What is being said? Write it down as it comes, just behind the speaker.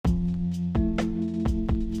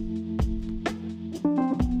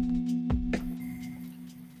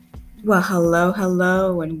Well,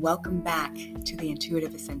 hello, and welcome back to the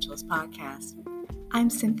Intuitive Essentials podcast. I'm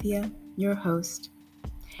Cynthia, your host,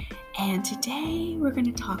 and today we're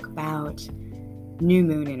going to talk about new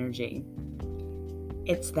moon energy.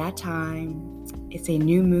 It's that time. It's a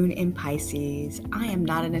new moon in Pisces. I am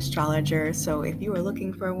not an astrologer, so if you are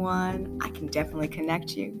looking for one, I can definitely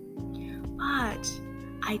connect you. But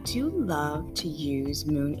I do love to use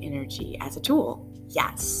moon energy as a tool.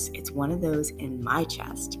 Yes, it's one of those in my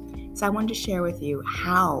chest. So I wanted to share with you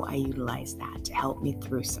how I utilize that to help me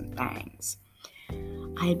through some things.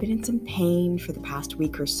 I had been in some pain for the past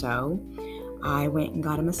week or so. I went and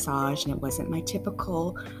got a massage, and it wasn't my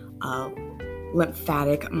typical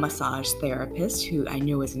lymphatic massage therapist who I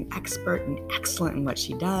knew was an expert and excellent in what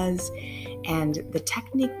she does. And the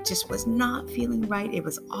technique just was not feeling right. It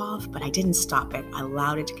was off, but I didn't stop it. I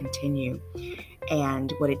allowed it to continue.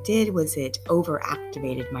 And what it did was it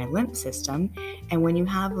overactivated my lymph system. And when you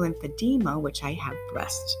have lymphedema, which I have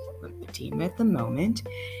breast lymphedema at the moment,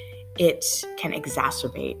 it can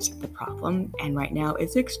exacerbate the problem. And right now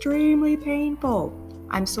it's extremely painful.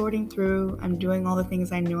 I'm sorting through, I'm doing all the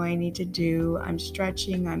things I know I need to do. I'm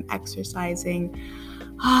stretching, I'm exercising.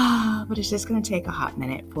 But it's just going to take a hot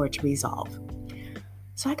minute for it to resolve.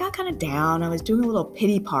 So I got kind of down. I was doing a little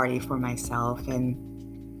pity party for myself. And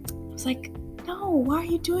I was like, no, why are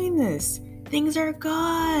you doing this? Things are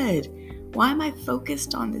good. Why am I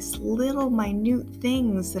focused on this little minute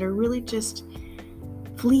things that are really just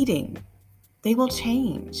fleeting? They will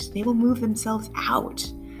change. They will move themselves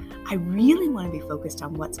out. I really want to be focused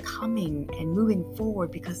on what's coming and moving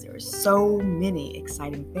forward because there are so many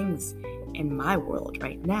exciting things in my world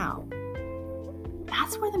right now.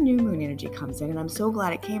 That's where the new moon energy comes in, and I'm so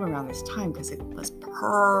glad it came around this time because it was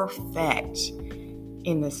perfect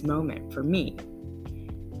in this moment for me.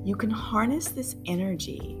 You can harness this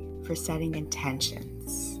energy for setting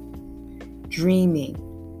intentions, dreaming,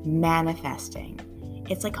 manifesting.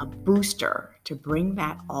 It's like a booster to bring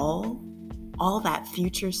that all that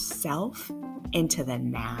future self into the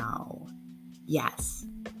now. Yes,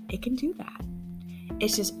 it can do that.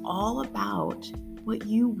 It's just all about what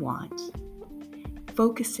you want.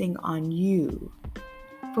 Focusing on you,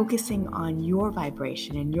 focusing on your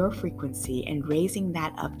vibration and your frequency and raising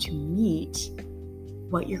that up to meet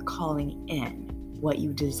what you're calling in, what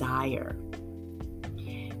you desire.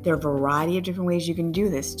 There are a variety of different ways you can do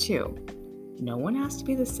this too. No one has to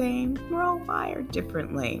be the same. We're all wired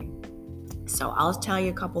differently. So I'll tell you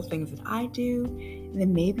a couple things that I do, and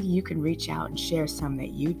then maybe you can reach out and share some that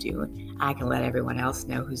you do. I can let everyone else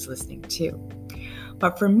know who's listening too.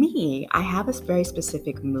 But for me, I have a very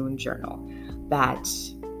specific moon journal that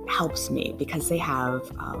helps me because they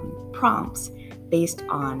have prompts based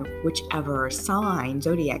on whichever sign,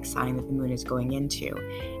 zodiac sign that the moon is going into.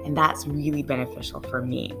 And that's really beneficial for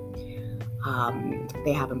me.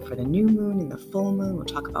 They have them for the new moon and the full moon. We'll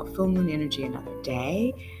talk about full moon energy another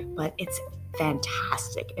day, but it's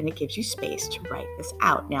fantastic and it gives you space to write this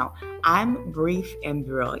out. Now, I'm brief and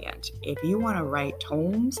brilliant. If you want to write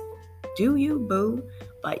tomes, do you, boo?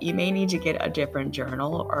 But you may need to get a different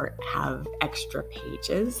journal or have extra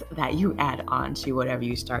pages that you add on to whatever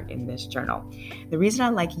you start in this journal. The reason I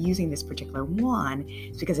like using this particular one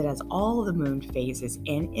is because it has all the moon phases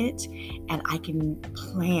in it, and I can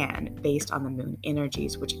plan based on the moon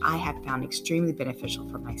energies, which I have found extremely beneficial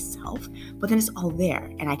for myself. But then it's all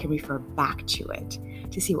there, and I can refer back to it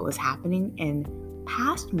to see what was happening in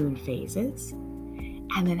past moon phases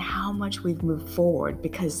and then how much we've moved forward,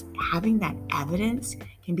 because having that evidence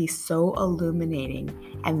can be so illuminating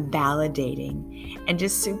and validating and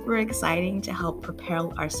just super exciting to help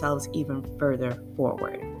propel ourselves even further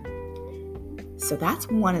forward. So that's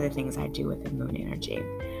one of the things I do with the moon energy.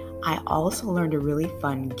 I also learned a really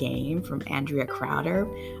fun game from Andrea Crowder.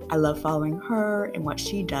 I love following her and what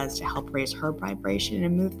she does to help raise her vibration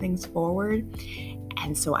and move things forward.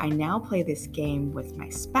 And so I now play this game with my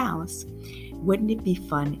spouse. Wouldn't it be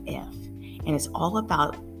fun if? And it's all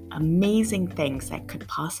about amazing things that could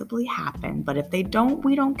possibly happen, but if they don't,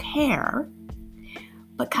 we don't care.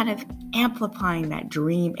 But kind of amplifying that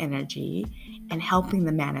dream energy and helping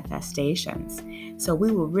the manifestations. So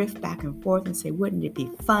we will riff back and forth and say, wouldn't it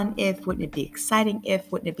be fun if? Wouldn't it be exciting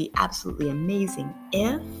if? Wouldn't it be absolutely amazing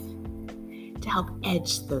if? To help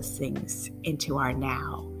edge those things into our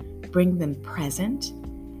now, bring them present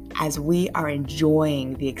as we are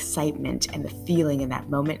enjoying the excitement and the feeling in that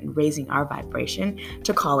moment and raising our vibration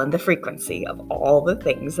to call in the frequency of all the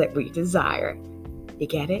things that we desire. You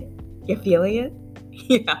get it? You feeling it?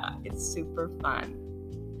 Yeah, it's super fun.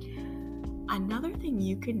 Another thing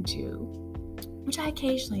you can do which I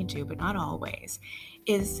occasionally do, but not always,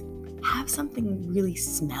 is have something really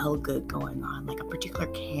smell good going on, like a particular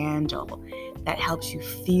candle that helps you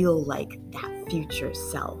feel like that future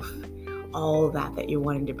self, all that you're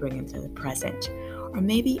wanting to bring into the present. Or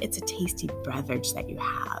maybe it's a tasty beverage that you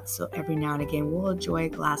have. So every now and again, we'll enjoy a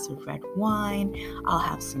glass of red wine. I'll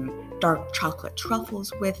have some dark chocolate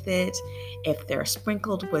truffles with it. If they're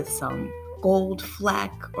sprinkled with some gold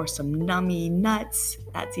fleck or some nummy nuts,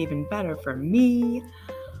 that's even better for me.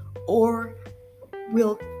 Or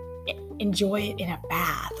we'll enjoy it in a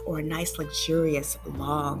bath or a nice luxurious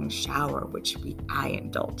long shower, which I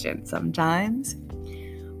indulge in sometimes.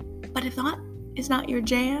 But if that is not your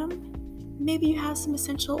jam, maybe you have some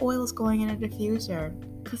essential oils going in a diffuser,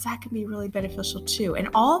 because that can be really beneficial too. And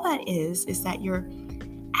all that is that you're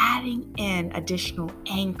adding in additional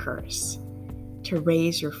anchors to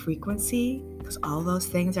raise your frequency, because all those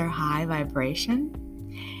things are high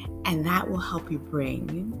vibration, and that will help you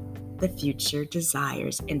bring the future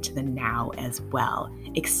desires into the now as well.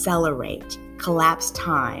 Accelerate, collapse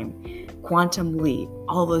time, quantum leap,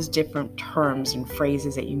 all those different terms and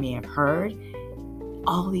phrases that you may have heard.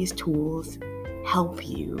 All these tools help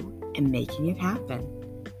you in making it happen.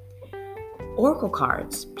 Oracle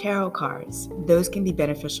cards, tarot cards, those can be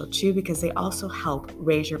beneficial too, because they also help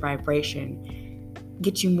raise your vibration,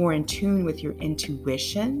 get you more in tune with your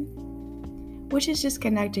intuition, which is just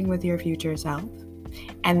connecting with your future self.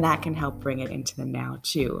 And that can help bring it into the now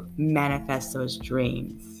too. Manifest those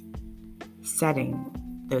dreams,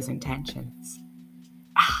 setting those intentions.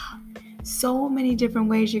 So many different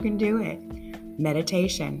ways you can do it.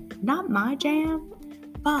 Meditation, not my jam,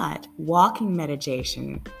 but walking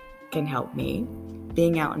meditation can help me,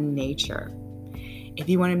 being out in nature. If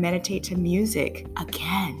you want to meditate to music,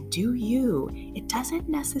 again, do you. It doesn't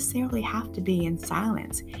necessarily have to be in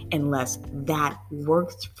silence unless that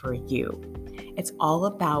works for you. It's all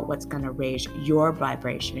about what's going to raise your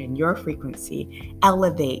vibration and your frequency,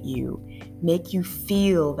 elevate you, make you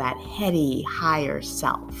feel that heady, higher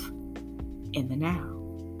self in the now.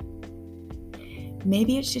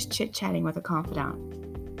 Maybe it's just chit-chatting with a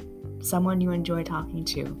confidant, someone you enjoy talking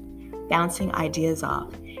to, bouncing ideas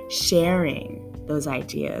off, sharing those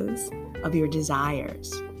ideas of your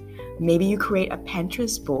desires. Maybe you create a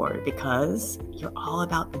Pinterest board because you're all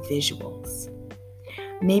about the visuals.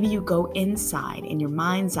 Maybe you go inside in your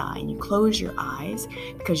mind's eye and you close your eyes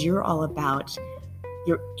because you're all about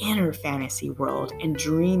your inner fantasy world and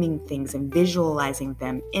dreaming things and visualizing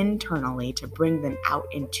them internally to bring them out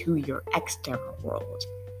into your external world.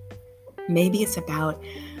 Maybe it's about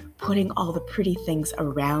putting all the pretty things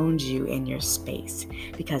around you in your space,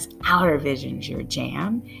 because outer vision's your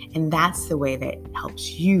jam, and that's the way that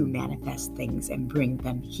helps you manifest things and bring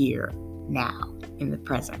them here, now, in the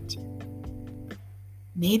present.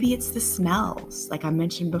 Maybe it's the smells, like I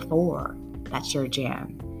mentioned before, that's your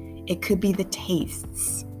jam. It could be the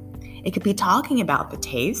tastes. It could be talking about the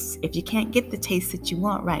tastes if you can't get the taste that you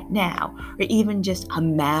want right now, or even just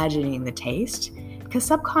imagining the taste, because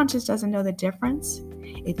subconscious doesn't know the difference.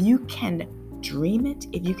 If you can dream it,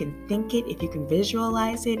 if you can think it, if you can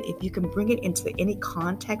visualize it, if you can bring it into any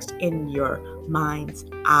context in your mind's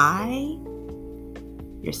eye,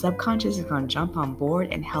 your subconscious is going to jump on board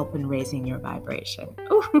and help in raising your vibration.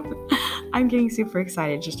 Ooh, I'm getting super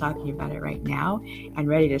excited just talking about it right now and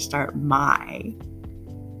ready to start my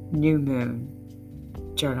new moon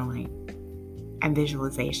journaling and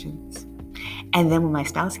visualizations. And then when my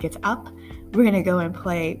spouse gets up, we're going to go and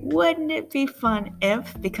play Wouldn't It Be Fun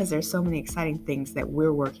If, because there's so many exciting things that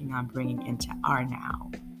we're working on bringing into our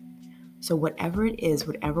now. So whatever it is,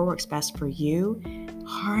 whatever works best for you,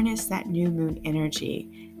 harness that new moon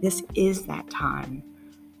energy. This is that time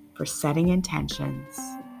for setting intentions,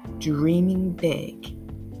 dreaming big,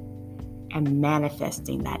 and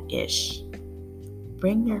manifesting that ish.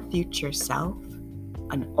 Bring your future self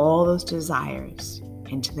and all those desires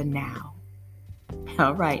into the now.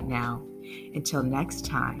 All right now. Until next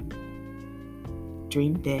time,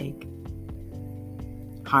 dream big,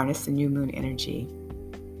 harness the new moon energy,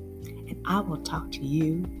 and I will talk to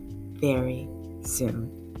you very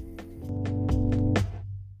soon.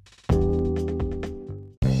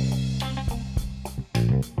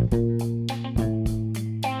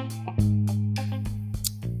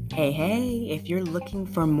 Hey, if you're looking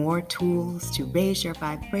for more tools to raise your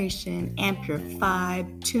vibration, amp your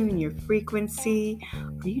vibe, tune your frequency,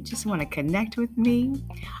 or you just want to connect with me,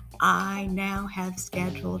 I now have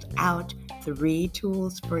scheduled out 3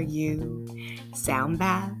 tools for you. Sound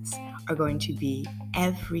baths are going to be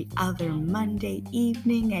every other Monday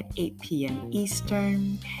evening at 8 p.m.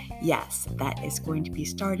 Eastern. Yes, that is going to be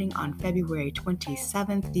starting on February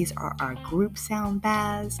 27th. These are our group sound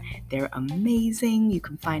baths. They're amazing. You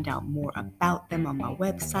can find out more about them on my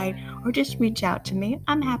website or just reach out to me.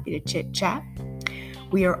 I'm happy to chit chat.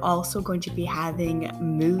 We are also going to be having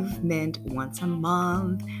movement once a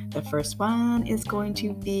month. The first one is going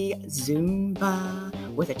to be Zumba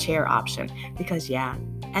with a chair option because,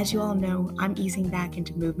 as you all know, I'm easing back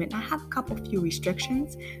into movement. I have a few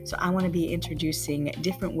restrictions, so I want to be introducing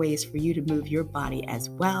different ways for you to move your body as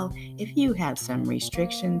well if you have some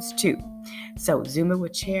restrictions too. So Zumba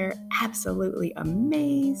with chair, absolutely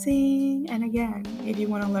amazing. And again, if you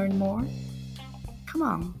want to learn more, come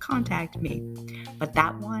on, contact me. But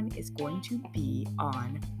that one is going to be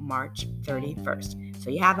on March 31st.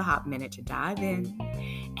 So you have a hot minute to dive in.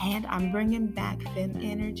 And I'm bringing back Fem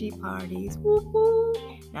Energy parties.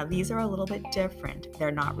 Woo-hoo. Now, these are a little bit different.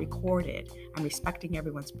 They're not recorded. I'm respecting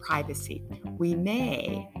everyone's privacy. We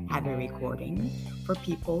may have a recording for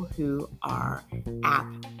people who are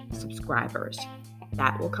app subscribers.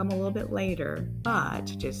 That will come a little bit later, but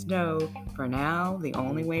just know for now, the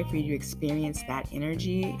only way for you to experience that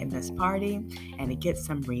energy in this party and to get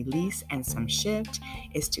some release and some shift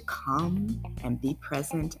is to come and be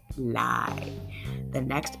present live. The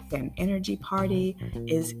next Fem Energy party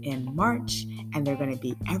is in March, and they're going to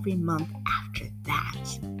be every month after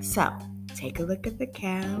that. So, take a look at the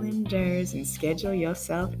calendars and schedule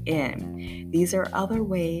yourself in. These are other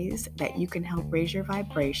ways that you can help raise your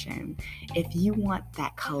vibration if you want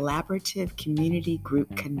that collaborative community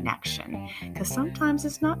group connection. Because sometimes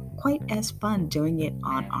it's not quite as fun doing it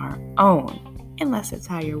on our own, unless it's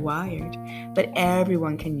how you're wired. But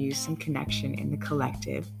everyone can use some connection in the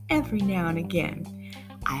collective every now and again.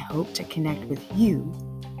 I hope to connect with you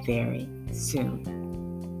very soon.